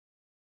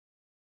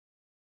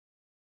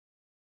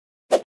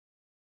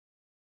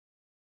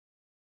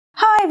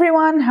Hi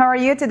everyone, how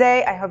are you today?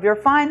 I hope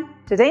you're fine.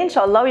 Today,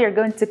 inshallah, we are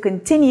going to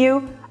continue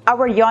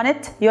our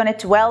unit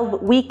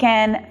 12, we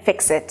can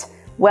fix it.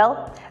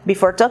 Well,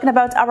 before talking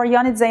about our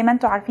unit زي ما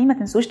انتم عارفين ما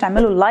تنسوش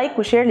تعملوا لايك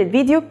وشير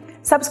للفيديو،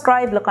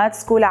 سبسكرايب لقناة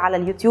سكوله على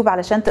اليوتيوب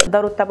علشان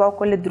تقدروا تتابعوا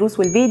كل الدروس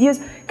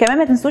والفيديوز، كمان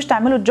ما تنسوش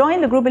تعملوا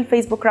جوين لجروب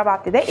الفيسبوك رابعة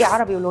ابتدائي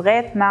عربي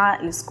ولغات مع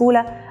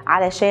الاسكوله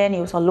علشان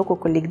يوصل لكم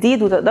كل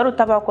جديد وتقدروا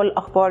تتابعوا كل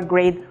اخبار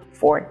grade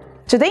 4.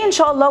 Today,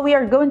 inshallah, we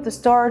are going to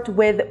start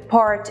with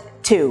part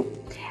 2.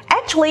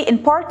 Actually, in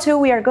part 2,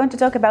 we are going to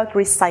talk about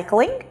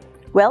recycling.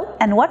 Well,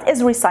 and what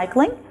is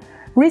recycling?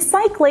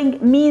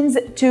 Recycling means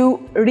to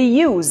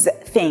reuse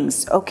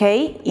things,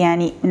 okay?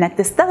 يعني إنك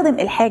تستخدم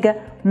الحاجة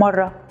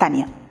مرة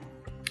تانية.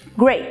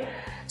 Great.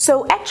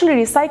 So actually,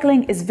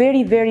 recycling is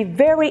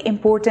very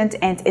important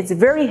and it's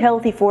very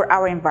healthy for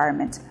our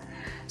environment.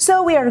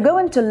 So we are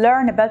going to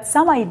learn about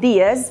some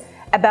ideas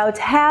about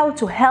how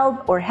to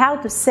help or how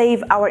to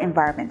save our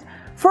environment.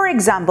 For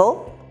example,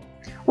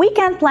 we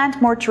can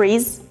plant more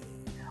trees,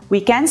 we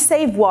can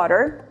save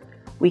water,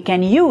 we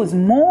can use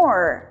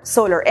more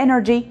solar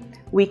energy,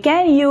 we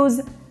can use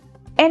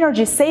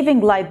energy-saving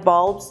light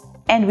bulbs,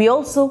 and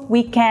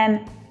we can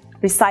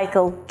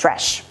recycle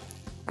trash.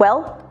 Well,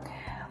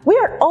 we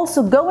are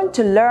also going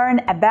to learn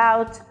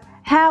about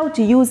how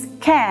to use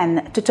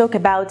can to talk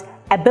about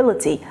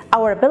ability,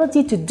 our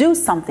ability to do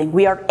something.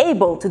 We are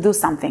able to do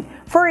something.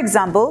 For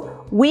example,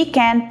 we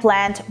can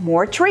plant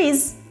more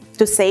trees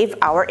to save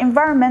our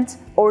environment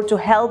or to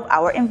help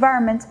our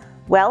environment.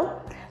 Well,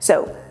 so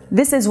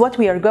this is what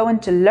we are going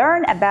to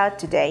learn about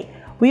today.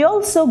 We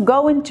also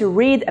going to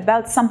read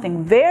about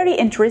something very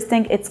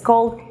interesting. It's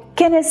called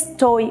Kenneth's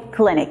Toy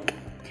Clinic.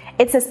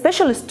 It's a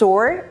special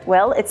store.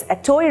 Well, it's a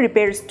toy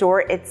repair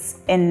store. It's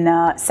in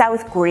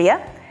South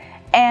Korea.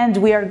 And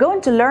we are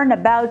going to learn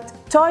about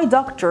toy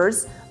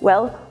doctors,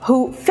 well,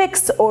 who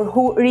fix or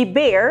who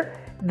repair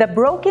the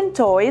broken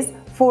toys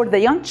for the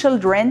young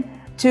children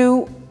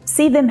to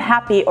see them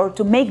happy or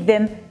to make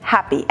them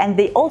happy. And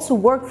they also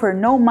work for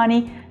no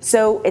money,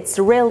 so it's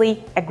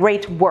really a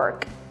great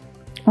work.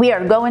 We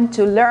are going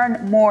to learn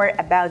more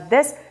about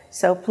this,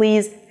 so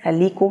please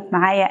خليكوا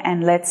معايا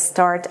and let's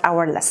start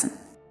our lesson.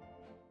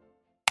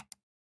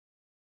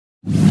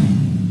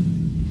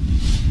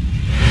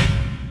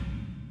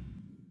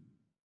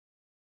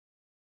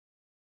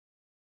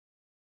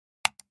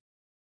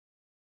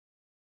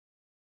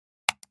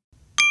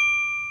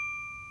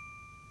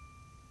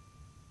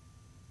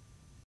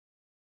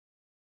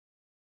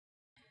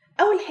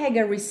 أول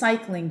حاجة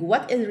recycling.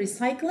 What is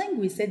recycling?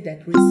 We said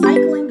that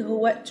recycling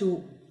هو to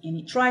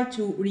يعني try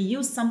to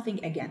reuse something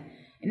again.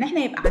 إن إحنا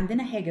يبقى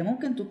عندنا حاجة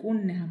ممكن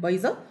تكون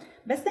بايظة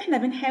بس إحنا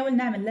بنحاول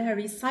نعمل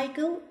لها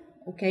recycle،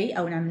 أوكي،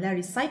 أو نعمل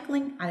لها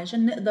recycling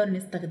علشان نقدر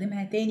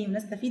نستخدمها تاني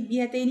ونستفيد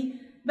بيها تاني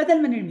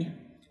بدل ما نرميها،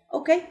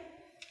 أوكي؟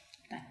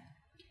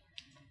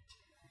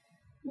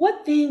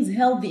 What things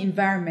help the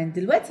environment؟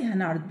 دلوقتي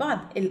هنعرض بعض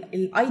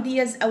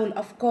ideas أو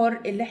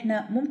الأفكار اللي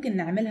إحنا ممكن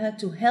نعملها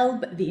to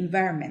help the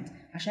environment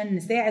عشان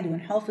نساعد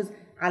ونحافظ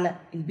على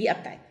البيئة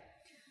بتاعتنا.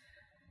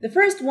 The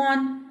first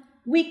one,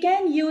 we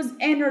can use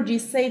energy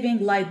saving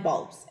light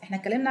bulbs. إحنا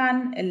اتكلمنا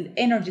عن ال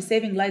energy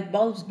saving light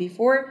bulbs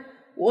before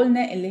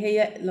وقلنا اللي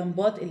هي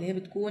لمبات اللي هي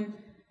بتكون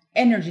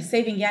energy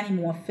saving يعني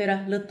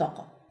موفرة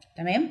للطاقة،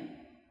 تمام؟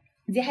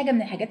 دي حاجة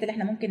من الحاجات اللي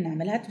إحنا ممكن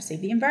نعملها to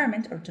save the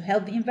environment or to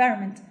help the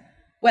environment.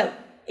 Well,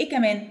 إيه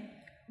كمان؟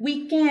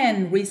 We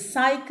can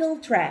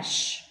recycle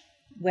trash.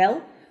 Well,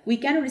 we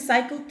can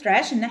recycle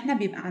trash إن إحنا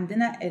بيبقى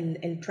عندنا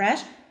التراش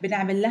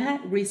بنعمل لها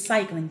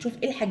recycling.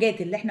 نشوف إيه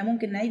الحاجات اللي إحنا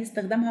ممكن نعيد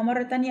استخدامها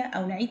مرة تانية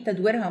أو نعيد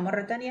تدويرها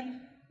مرة تانية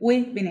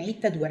وبنعيد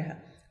تدويرها،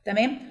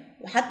 تمام؟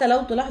 وحتى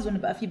لو تلاحظوا إن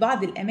بقى في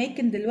بعض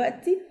الأماكن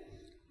دلوقتي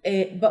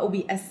بقوا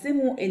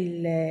بيقسموا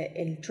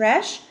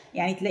التراش،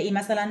 يعني تلاقي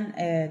مثلا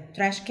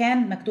تراش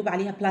كان مكتوب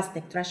عليها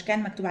بلاستيك، تراش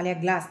كان مكتوب عليها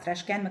جلاس،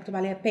 تراش كان مكتوب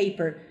عليها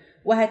بيبر،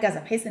 وهكذا،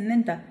 بحيث إن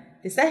أنت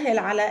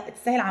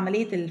تسهل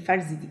عملية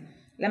الفرز دي.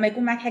 لما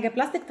يكون معاك حاجه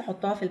بلاستيك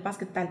تحطها في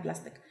الباسكت بتاع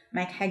البلاستيك،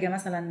 معاك حاجه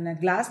مثلا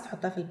جلاس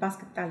تحطها في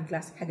الباسكت بتاع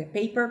الجلاس، حاجه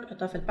بيبر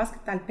تحطها في الباسكت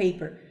بتاع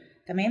البيبر،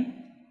 تمام؟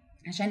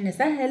 عشان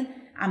نسهل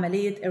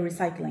عمليه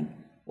الريسايكلينج.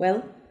 well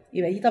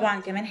يبقى دي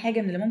طبعا كمان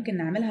حاجه من اللي ممكن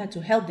نعملها to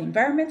help the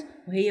environment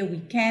وهي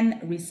we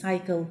can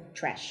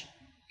recycle trash.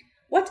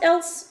 What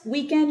else?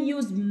 We can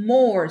use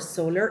more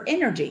solar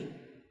energy.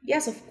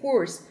 Yes, of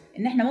course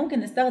ان احنا ممكن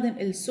نستخدم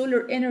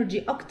السولار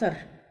انرجي اكتر.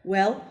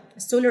 well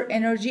السولار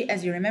انرجي as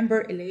you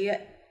remember اللي هي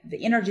the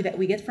energy that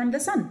we get from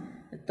the sun،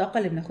 الطاقة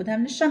اللي بناخدها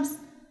من الشمس.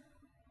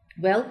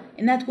 well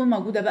إنها تكون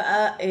موجودة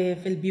بقى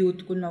في البيوت،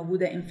 تكون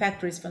موجودة in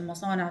factories في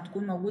المصانع،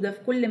 تكون موجودة في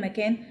كل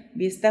مكان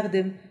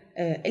بيستخدم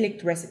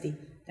electricity،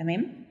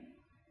 تمام؟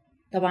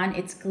 طبعا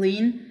it's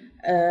clean,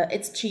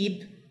 it's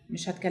cheap،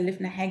 مش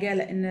هتكلفنا حاجة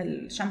لأن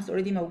الشمس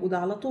already موجودة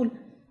على طول،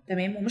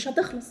 تمام؟ ومش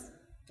هتخلص.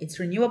 it's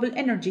renewable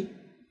energy.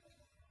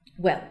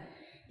 well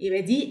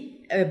يبقى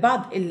دي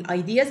بعض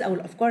الايدياز او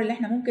الافكار اللي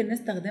احنا ممكن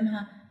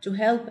نستخدمها to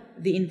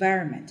help the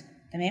environment،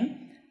 تمام؟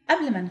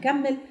 قبل ما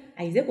نكمل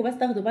عايزاكم بس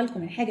تاخدوا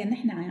بالكم من حاجه، ان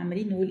احنا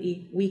عمالين نقول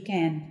ايه؟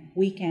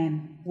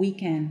 we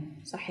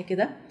can صح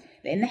كده؟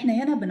 لان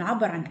احنا هنا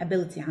بنعبر عن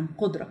ability، عن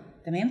قدره.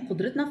 تمام،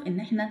 قدرتنا في ان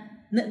احنا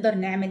نقدر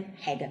نعمل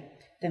حاجه.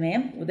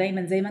 تمام،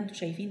 ودايما زي ما انتم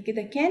شايفين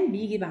كده كان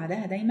بيجي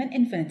بعدها دايما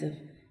infinitive.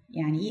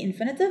 يعني ايه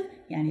infinitive؟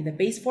 يعني the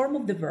base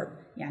form of the verb،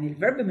 يعني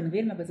الفيرب من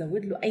غير ما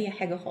بزود له اي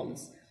حاجه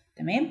خالص.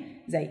 تمام،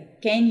 زي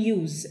can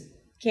use،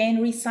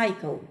 can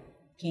recycle،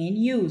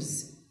 can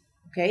use.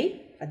 اوكي،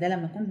 فده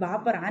لما اكون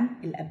بعبر عن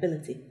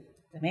الability.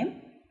 تمام،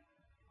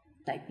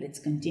 طيب let's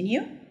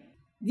continue.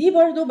 دي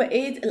برضو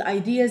بقية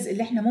الايدياز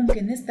اللي احنا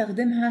ممكن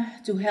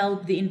نستخدمها to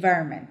help the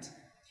environment.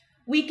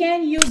 We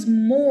can use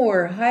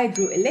more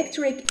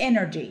hydroelectric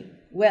energy.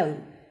 Well,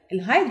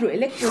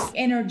 الهيدروelectric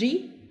energy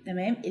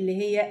تمام اللي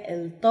هي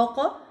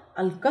الطاقة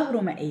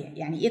الكهرومائية.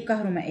 يعني ايه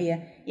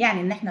كهرومائية؟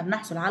 يعني ان احنا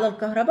بنحصل على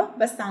الكهرباء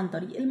بس عن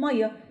طريق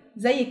المية،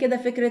 زي كده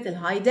فكرة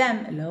الهاي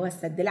دام اللي هو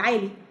السد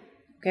العالي.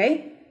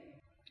 اوكي؟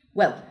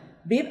 well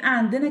بيبقى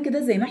عندنا كده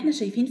زي ما احنا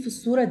شايفين في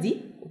الصورة دي.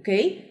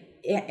 اوكي؟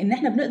 ان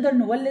احنا بنقدر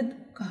نولد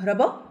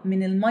كهرباء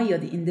من المية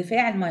دي،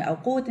 اندفاع المية او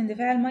قوة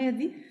اندفاع المية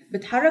دي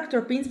بتحرك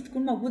توربينز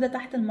بتكون موجودة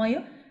تحت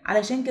المية،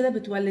 علشان كده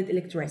بتولد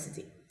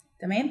electricity.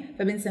 تمام،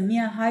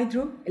 فبنسميها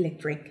هيدرو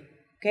الكتريك.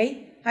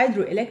 اوكي،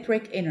 هيدرو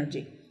الكتريك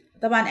انرجي.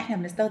 طبعا احنا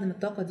بنستخدم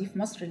الطاقة دي في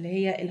مصر اللي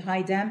هي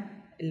الهاي دام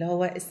اللي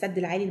هو السد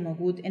العالي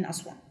الموجود in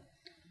أسوان،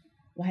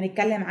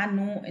 وهنتكلم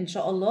عنه ان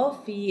شاء الله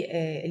في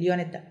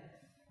اليونت ده.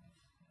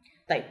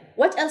 طيب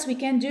what else we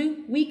can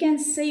do? We can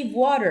save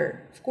water.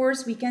 Of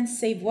course we can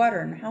save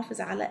water.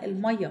 نحافظ على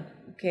المية.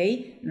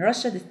 اوكي،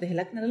 نرشد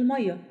استهلاكنا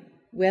للمية.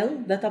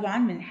 well ده طبعا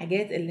من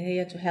الحاجات اللي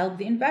هي to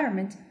help the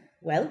environment.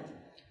 well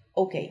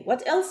okay,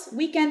 what else?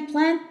 We can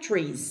plant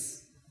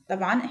trees.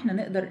 طبعا احنا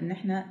نقدر ان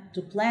احنا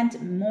to plant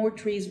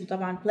more trees،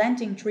 وطبعا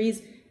planting trees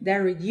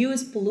ده reduce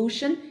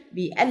pollution،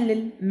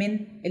 بيقلل من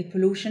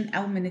pollution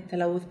او من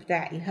التلوث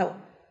بتاع الهواء.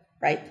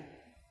 right?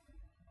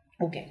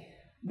 okay.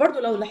 برضو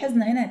لو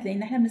لاحظنا هنا هتلاقي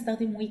ان احنا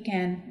بنستخدم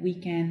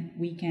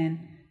we can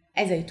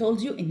as I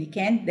told you ان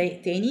can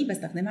ده تاني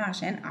بستخدمها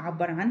عشان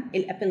اعبر عن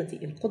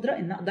الability، القدرة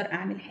ان اقدر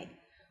اعمل حاجة.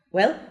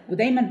 well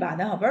ودايما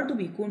بعدها برضو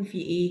بيكون في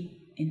ايه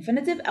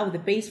infinitive او the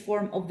base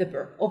form of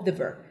the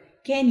verb.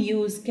 can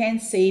use, can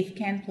save,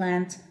 can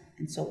plant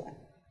and so on.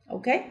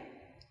 okay?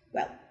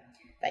 well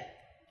طيب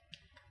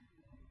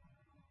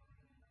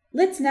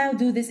let's now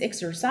do this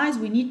exercise.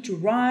 We need to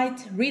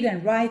read and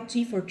write T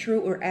for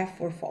true or F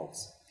for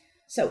false.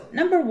 So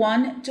number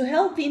one, to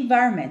help the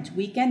environment,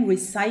 we can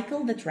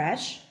recycle the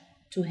trash.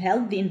 To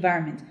help the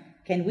environment,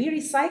 can we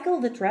recycle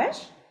the trash?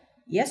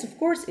 Yes, of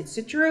course, it's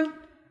true.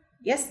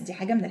 Yes, دي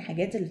حاجة من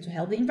الحاجات اللي to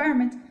help the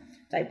environment.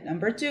 طيب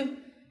number two,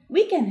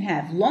 we can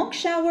have long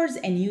showers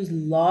and use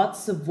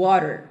lots of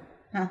water.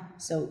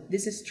 So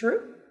this is true.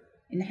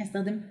 إن احنا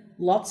نستخدم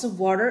lots of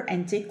water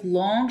and take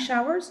long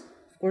showers?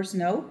 Of course,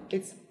 no,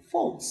 it's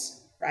false,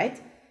 right?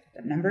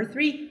 But number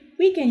three,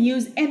 we can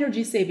use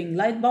energy-saving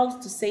light bulbs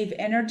to save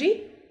energy.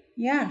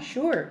 Yeah,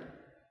 sure.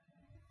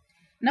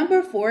 Number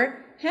four,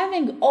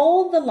 having all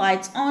the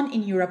lights on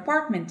in your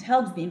apartment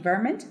helps the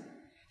environment.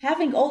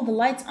 Having all the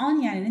lights on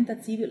يعني إن أنت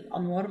تسيب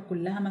الأنوار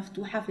كلها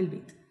مفتوحة في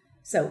البيت.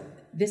 So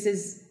this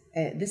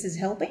is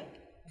helping?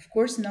 Of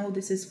course, no,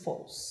 this is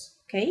false.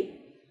 Okay?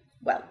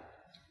 Well,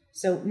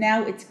 so now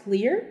it's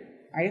clear.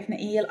 عرفنا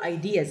إيه هي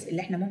الideas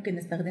اللي إحنا ممكن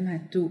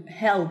نستخدمها to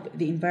help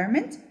the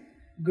environment.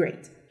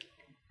 Great.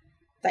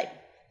 طيب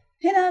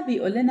هنا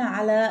بيقول لنا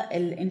على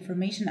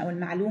الانفورميشن او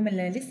المعلومه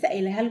اللي لسه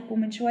قايلها لكم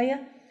من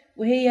شويه،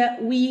 وهي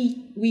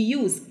we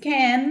use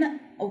can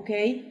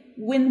okay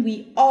when we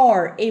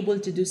are able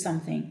to do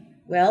something.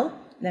 well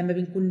لما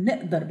بنكون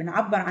نقدر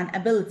بنعبر عن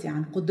ability،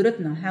 عن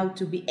قدرتنا how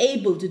to be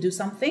able to do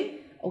something.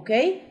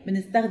 okay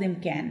بنستخدم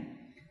can.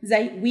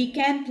 زي we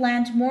can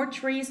plant more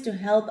trees to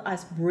help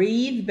us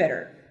breathe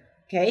better.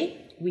 okay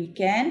we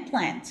can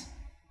plant،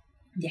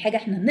 دي حاجه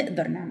احنا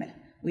نقدر نعملها.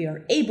 we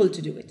are able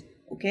to do it.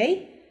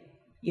 okay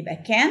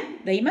يبقى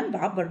can دايما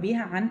بعبر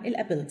بيها عن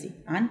الability،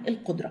 عن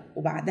القدرة،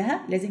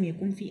 وبعدها لازم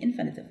يكون في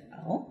infinitive.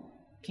 اهو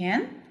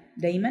can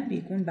دايما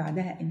بيكون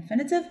بعدها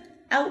infinitive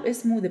او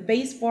اسمه the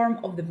base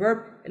form of the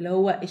verb اللي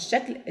هو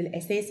الشكل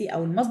الأساسي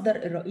او المصدر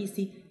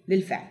الرئيسي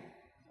للفعل.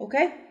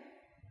 اوكي؟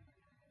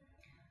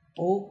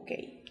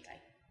 اوكي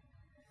طيب.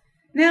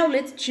 Now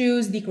let's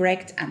choose the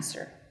correct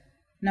answer.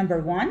 Number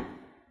one,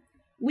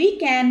 we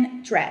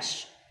can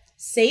trash,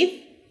 save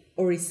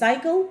or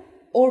recycle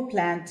or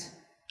plant.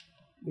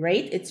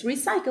 Great, it's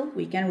recycle.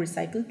 We can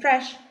recycle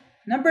trash.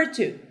 Number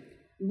two,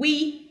 we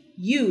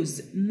use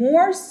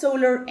more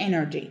solar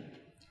energy.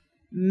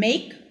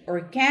 Make or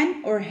can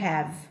or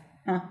have.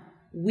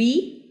 We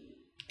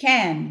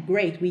can.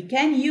 Great, we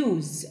can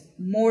use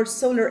more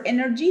solar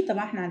energy.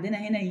 طبعا احنا عندنا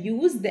هنا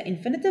use the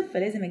infinitive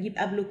فلازم اجيب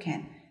قبله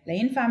can. لا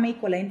ينفع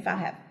make ولا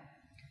ينفع have.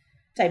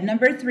 طيب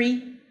number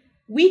three,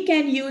 we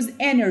can use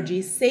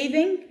energy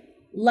saving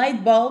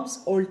light bulbs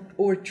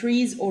or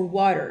trees or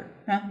water.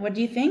 What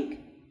do you think?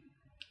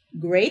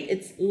 Great,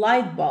 it's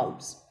light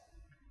bulbs.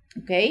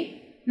 Okay.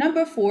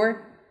 Number four,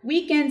 we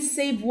can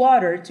save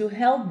water to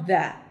help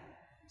the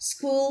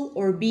school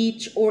or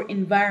beach or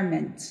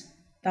environment.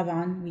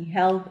 طبعا we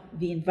help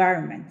the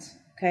environment.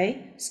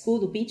 Okay.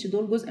 School or beach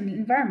دول جزء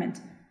من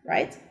environment.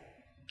 Right.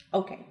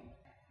 Okay.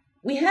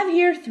 We have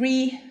here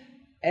three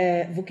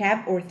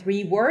vocab or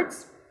three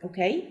words.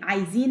 Okay.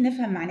 عايزين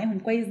نفهم معناهم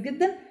كويس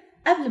جدا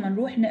قبل ما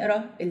نروح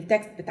نقرا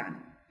التكست بتاعنا.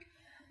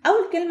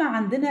 أول كلمة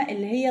عندنا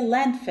اللي هي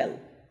landfill.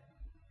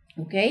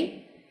 Okay.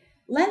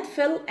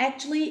 landfill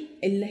actually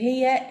اللي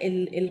هي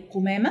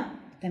القمامة،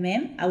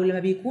 تمام؟ أو لما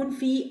بيكون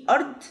في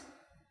أرض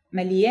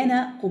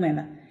مليانة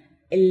قمامة،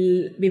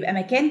 بيبقى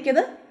مكان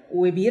كده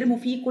وبيرموا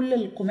فيه كل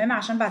القمامة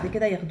عشان بعد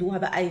كده ياخدوها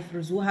بقى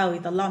يفرزوها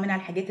ويطلعوا منها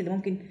الحاجات اللي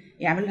ممكن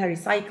يعملوا لها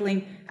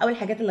ريسايكلينج أو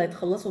الحاجات اللي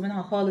هيتخلصوا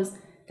منها خالص،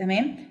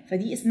 تمام؟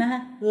 فدي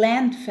اسمها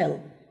landfill.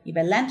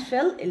 يبقى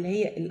landfill اللي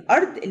هي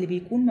الأرض اللي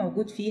بيكون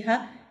موجود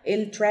فيها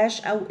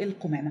التراش أو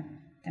القمامة،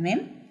 تمام؟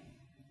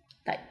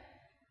 طيب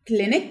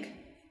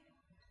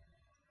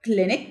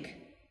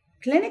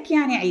clinic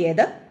يعني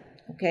عيادة،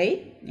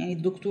 اوكي؟ يعني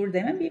الدكتور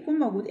دايما بيكون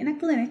موجود in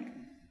a clinic.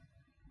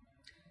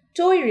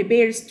 toy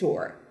repair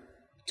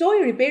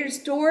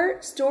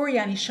store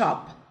يعني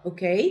shop،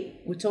 اوكي؟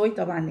 وتوي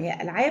طبعا اللي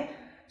هي ألعاب.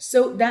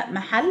 so ده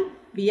محل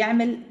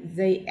بيعمل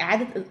زي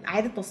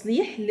إعادة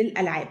تصليح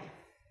للألعاب،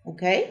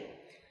 اوكي؟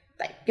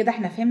 طيب كده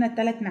احنا فهمنا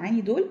الثلاث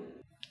معاني دول.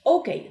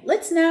 اوكي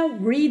let's now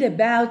read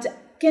about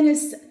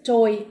Kenneth's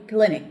toy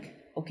clinic.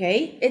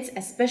 اوكي it's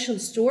a special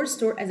store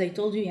as I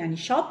told you يعني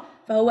shop،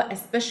 فهو a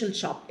special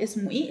shop.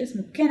 اسمه ايه؟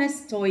 اسمه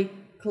Kenneth's toy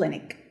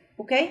clinic.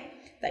 اوكي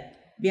طيب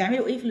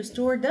بيعملوا ايه في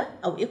الستور ده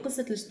او ايه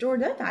قصة الستور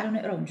ده؟ تعالوا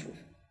نقرا ونشوف.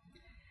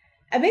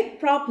 A big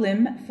problem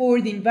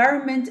for the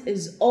environment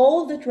is all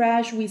the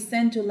trash we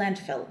send to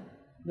landfill.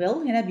 well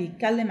هنا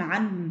بيتكلم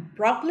عن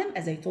problem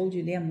as I told you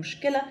اللي هي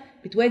مشكلة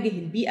بتواجه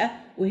البيئة،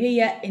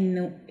 وهي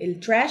انه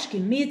التراش،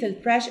 كمية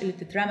التراش اللي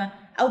بتترمى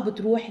او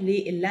بتروح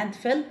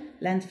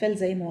لللاندفيل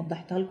زي ما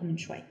وضحتها لكم من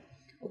شوية.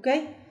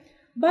 اوكي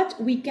but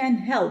we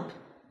can help،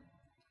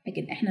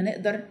 لكن احنا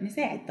نقدر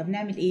نساعد. طب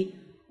نعمل ايه؟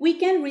 we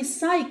can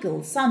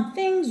recycle some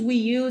things we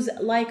use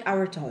like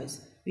our toys.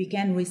 we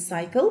can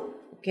recycle،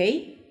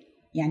 اوكي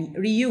يعني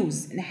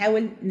reuse،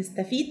 نحاول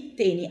نستفيد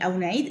تاني او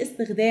نعيد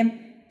استخدام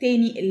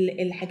تاني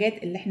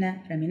الحاجات اللي احنا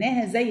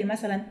رميناها زي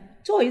مثلا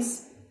toys.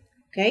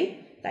 اوكي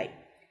طيب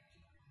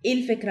ايه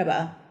الفكرة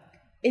بقى؟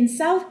 in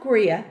South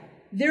Korea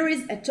there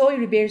is a toy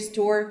repair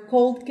store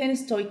called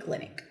Kenneth's Toy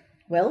Clinic.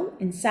 well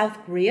in South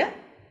Korea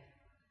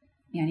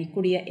يعني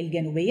كوريا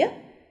الجنوبية،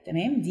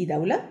 تمام؟ دي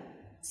دولة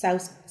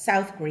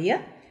South Korea.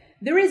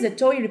 there is a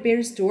toy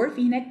repair store،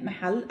 في هناك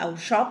محل أو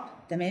shop،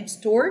 تمام؟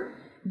 store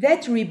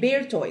that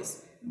repair toys،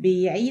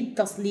 بيعيد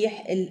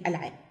تصليح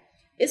الألعاب.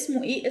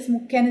 اسمه إيه؟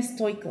 اسمه Kenneth's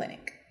Toy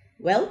Clinic.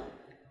 well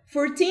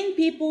 14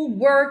 people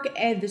work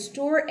at the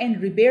store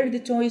and repair the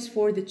toys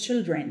for the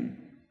children.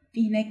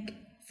 في هناك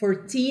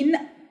 14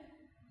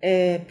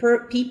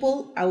 per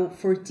people أو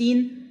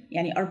 14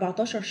 يعني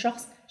 14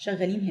 شخص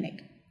شغالين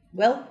هناك.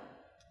 well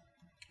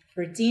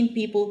 14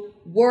 people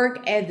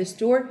work at the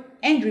store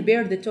and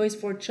repair the toys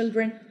for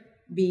children.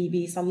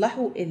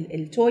 بيصلحوا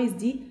التويز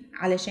دي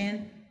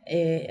علشان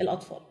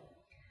الأطفال.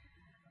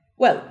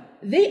 well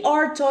they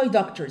are toy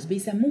doctors،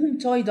 بيسموهم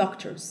toy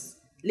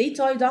doctors. ليه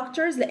toy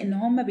doctors؟ لأن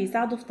هم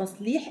بيساعدوا في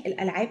تصليح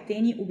الألعاب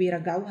تاني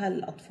وبيرجعوها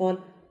للأطفال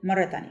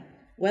مرة تانية.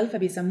 well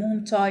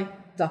فبيسموهم toy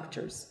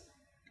doctors.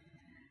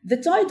 the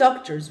toy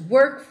doctors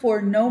work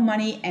for no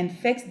money and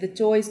fix the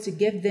toys to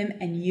give them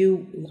a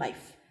new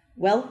life.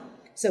 well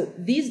so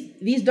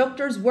these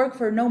doctors work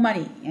for no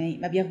money، يعني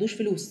ما بياخدوش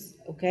فلوس،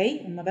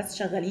 اوكي؟ هم بس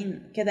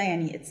شغالين كده،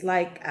 يعني it's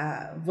like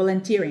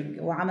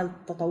volunteering، هو عمل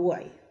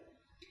تطوعي.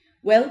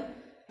 well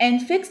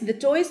and fix the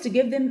toys to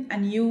give them a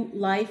new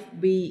life،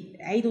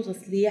 بيعيدوا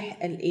تصليح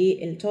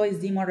التويز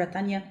دي مرة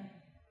تانية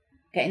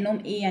كأنهم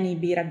ايه يعني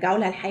بيرجعوا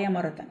لها الحياة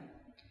مرة تانية.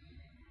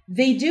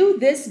 they do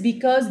this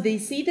because they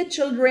see the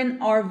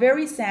children are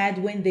very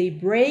sad when they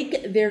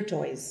break their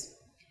toys.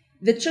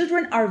 the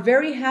children are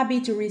very happy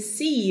to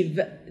receive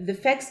the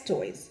fixed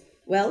toys.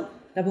 well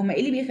طب هما ايه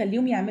اللي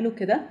بيخليهم يعملوا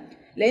كده؟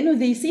 لأنه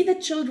they see the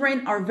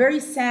children are very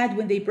sad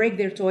when they break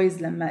their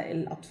toys. لما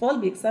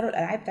الأطفال بيكسروا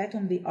الألعاب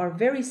بتاعتهم they are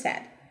very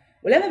sad،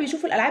 ولما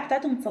بيشوفوا الألعاب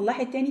بتاعتهم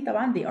اتصلحت تاني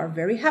طبعا they are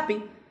very happy.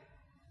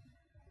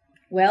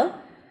 well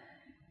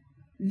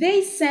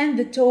they send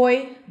the toy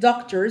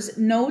doctors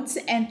notes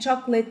and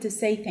chocolate to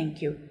say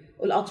thank you.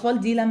 والأطفال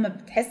دي لما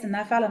بتحس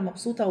إنها فعلا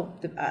مبسوطة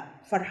وبتبقى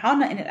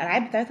فرحانة إن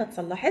الألعاب بتاعتها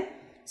اتصلحت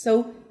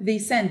so they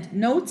send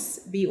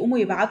notes، بيقوموا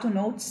يبعتوا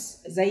notes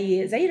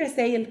زي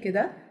رسائل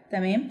كده،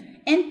 تمام؟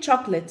 and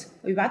chocolate،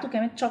 ويبعتوا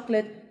كمان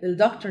chocolate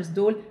للدكتورز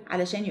دول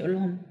علشان يقول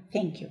لهم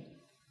thank you.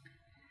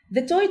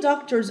 the toy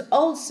doctors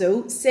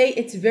also say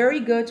it's very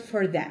good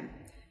for them.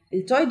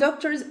 التوي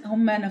دكتورز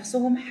هم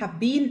نفسهم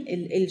حابين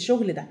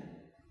الشغل ده،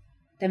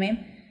 تمام؟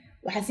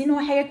 وحاسين هو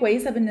حاجة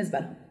كويسة بالنسبة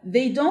لهم.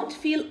 they don't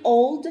feel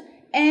old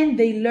and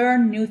they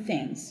learn new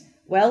things.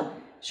 well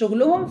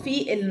شغلهم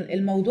في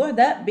الموضوع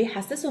ده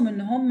بيحسسهم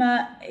ان هم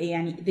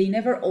يعني they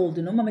never old،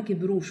 ان هم ما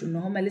كبروش، ان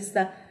هم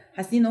لسه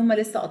حاسين ان هم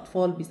لسه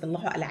اطفال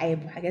بيصلحوا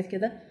العاب وحاجات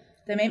كده،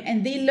 تمام؟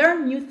 and they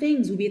learn new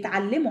things،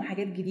 وبيتعلموا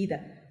حاجات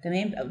جديدة،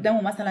 تمام؟ بيبقى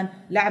قدامه مثلا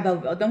لعبة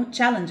وبيبقى قدامه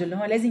تشالنج اللي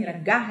هو لازم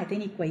يرجعها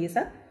تاني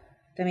كويسة،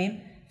 تمام؟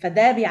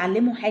 فده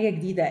بيعلمه حاجة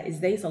جديدة،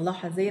 ازاي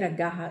يصلحها، ازاي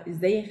يرجعها،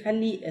 ازاي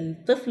يخلي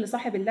الطفل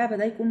صاحب اللعبة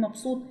ده يكون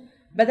مبسوط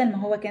بدل ما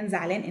هو كان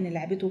زعلان ان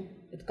لعبته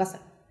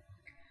اتكسرت.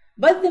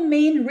 But the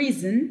main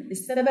reason،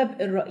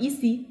 السبب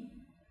الرئيسي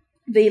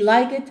they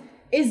like it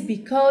is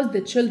because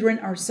the children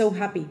are so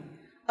happy.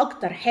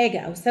 أكتر حاجة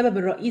أو السبب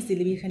الرئيسي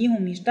اللي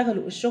بيخليهم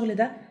يشتغلوا الشغل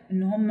ده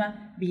إن هم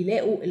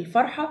بيلاقوا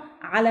الفرحة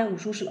على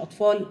وشوش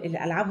الأطفال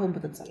اللي ألعابهم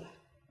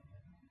بتتصلح.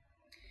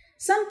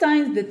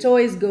 Sometimes the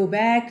toys go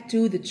back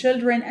to the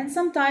children and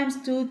sometimes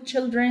to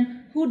children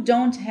who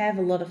don't have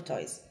a lot of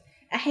toys.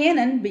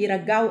 أحيانا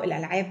بيرجعوا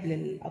الألعاب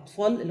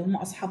للأطفال اللي هم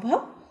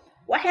أصحابها،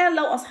 وأحيانا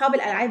لو أصحاب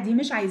الألعاب دي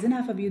مش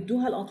عايزينها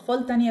فبيدوها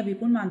لأطفال تانية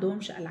بيكون ما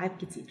عندهمش ألعاب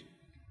كتير.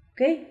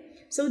 Okay,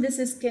 so this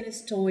is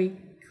Ken's Toy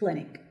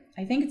Clinic.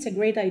 I think it's a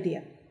great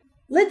idea.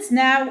 Let's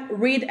now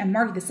read and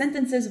mark the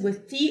sentences with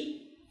T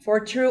for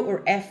true or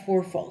F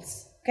for false.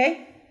 Okay?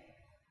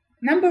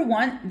 Number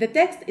 1, the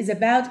text is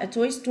about a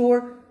toy store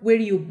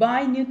where you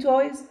buy new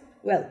toys.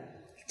 Well,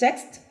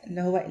 text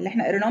اللي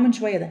احنا قريناه من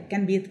شوية ده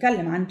كان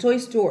بيتكلم عن toy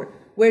store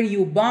where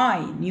you buy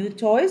new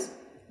toys.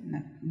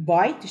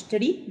 Buy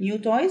تشتري new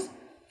toys.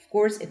 Of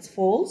course, it's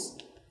false.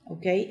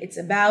 Okay, it's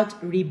about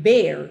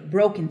repair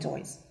broken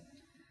toys.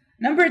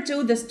 Number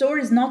 2, the store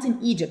is not in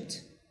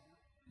Egypt.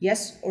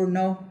 Yes or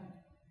no?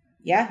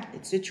 Yeah,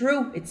 it's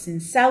true. It's in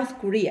South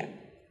Korea.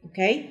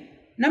 Okay.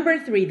 Number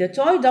 3, the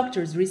toy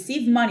doctors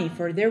receive money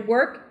for their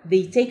work.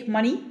 They take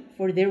money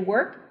for their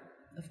work.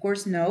 Of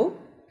course, no.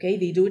 Okay,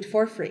 they do it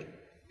for free.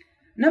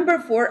 Number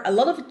 4, a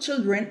lot of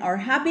children are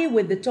happy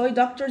with the toy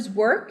doctor's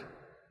work.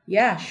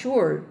 Yeah,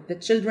 sure. The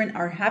children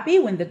are happy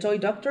when the toy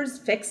doctors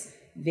fix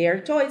their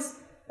toys,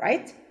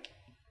 right?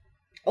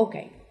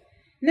 Okay.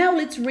 Now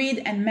let's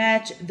read and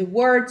match the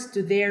words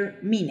to their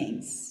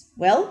meanings.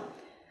 Well,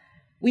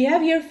 we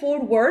have here 4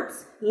 words: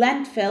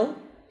 landfill,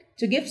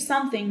 to give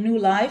something new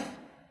life,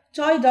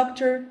 toy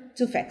doctor,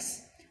 to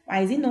fix.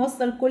 وعايزين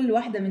نوصل كل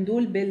واحدة من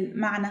دول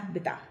بالمعنى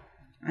بتاعها.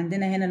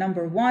 عندنا هنا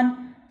number 1,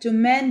 to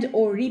mend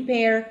or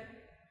repair,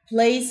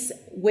 place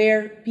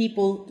where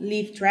people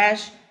leave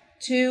trash,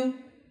 to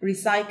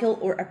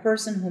recycle or a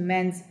person who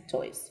mends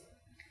toys.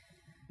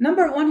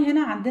 Number 1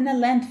 هنا عندنا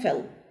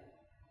landfill.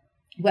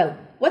 Well,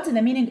 what's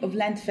the meaning of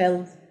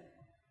landfill?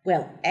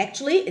 Well,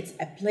 actually, it's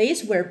a place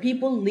where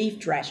people leave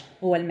trash.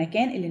 هو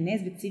المكان اللي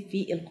الناس بتسيب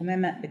فيه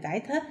القمامة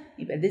بتاعتها.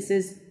 يبقى this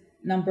is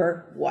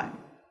number 1.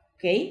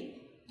 Okay?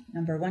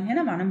 Number 1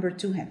 هنا مع number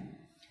 2 هنا.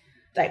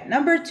 طيب,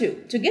 number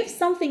 2, to give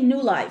something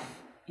new life.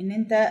 إن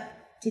أنت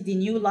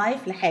تدي new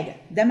life لحاجة.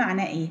 ده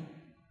معناه إيه؟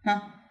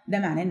 ده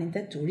معناه إن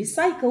أنت to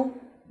recycle.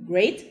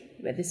 Great.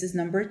 يبقى this is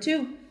number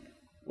 2.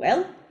 Well,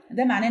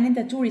 ده معناه ان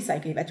انت to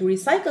recycle. يبقى to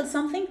recycle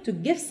something, to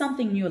give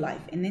something new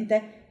life. ان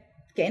انت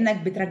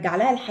كأنك بترجع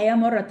لها الحياة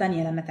مرة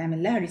تانية لما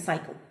تعمل لها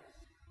recycle.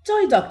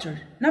 Toy doctor.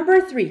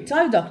 Number 3,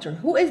 toy doctor.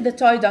 Who is the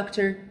toy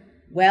doctor?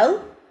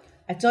 Well,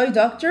 a toy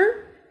doctor,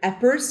 a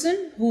person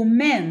who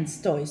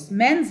mends toys.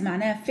 Mends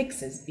معناها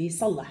fixes,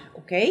 بيصلح.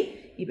 Okay?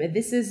 يبقى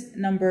this is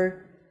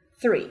number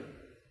 3.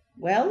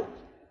 Well,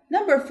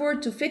 number 4,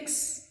 to fix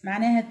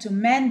معناها to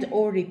mend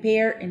or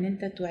repair. ان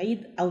انت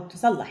تعيد او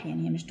تصلح.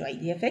 يعني هي مش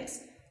تعيد، هي fix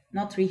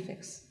not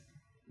refix.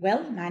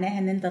 Well, معناها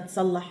ان انت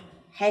تصلح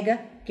حاجة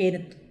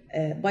كانت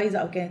بايظة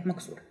او كانت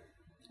مكسورة.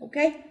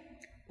 Okay?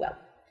 Well,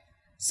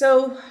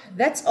 so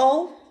that's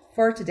all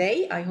for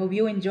today. I hope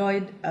you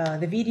enjoyed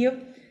the video.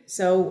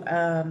 So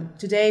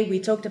today we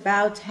talked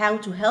about how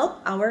to help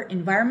our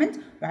environment.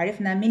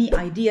 وعرفنا many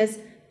ideas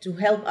to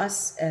help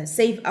us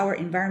save our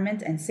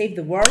environment and save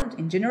the world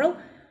in general.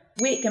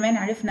 وكمان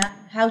عرفنا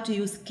how to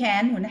use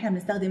can، وان احنا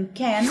بنستخدم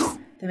can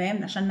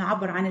تمام عشان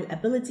نعبر عن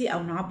الابيليتي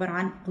او نعبر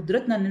عن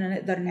قدرتنا اننا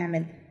نقدر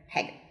نعمل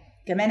حاجه.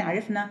 كمان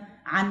عرفنا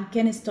عن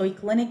Ken's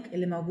Toy Clinic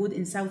اللي موجود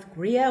in South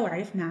Korea،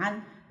 وعرفنا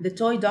عن the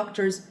toy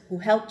doctors who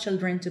help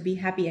children to be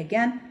happy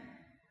again.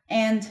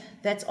 And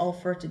that's all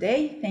for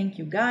today. Thank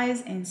you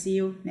guys and see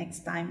you next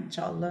time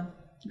inshallah.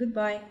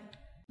 Goodbye.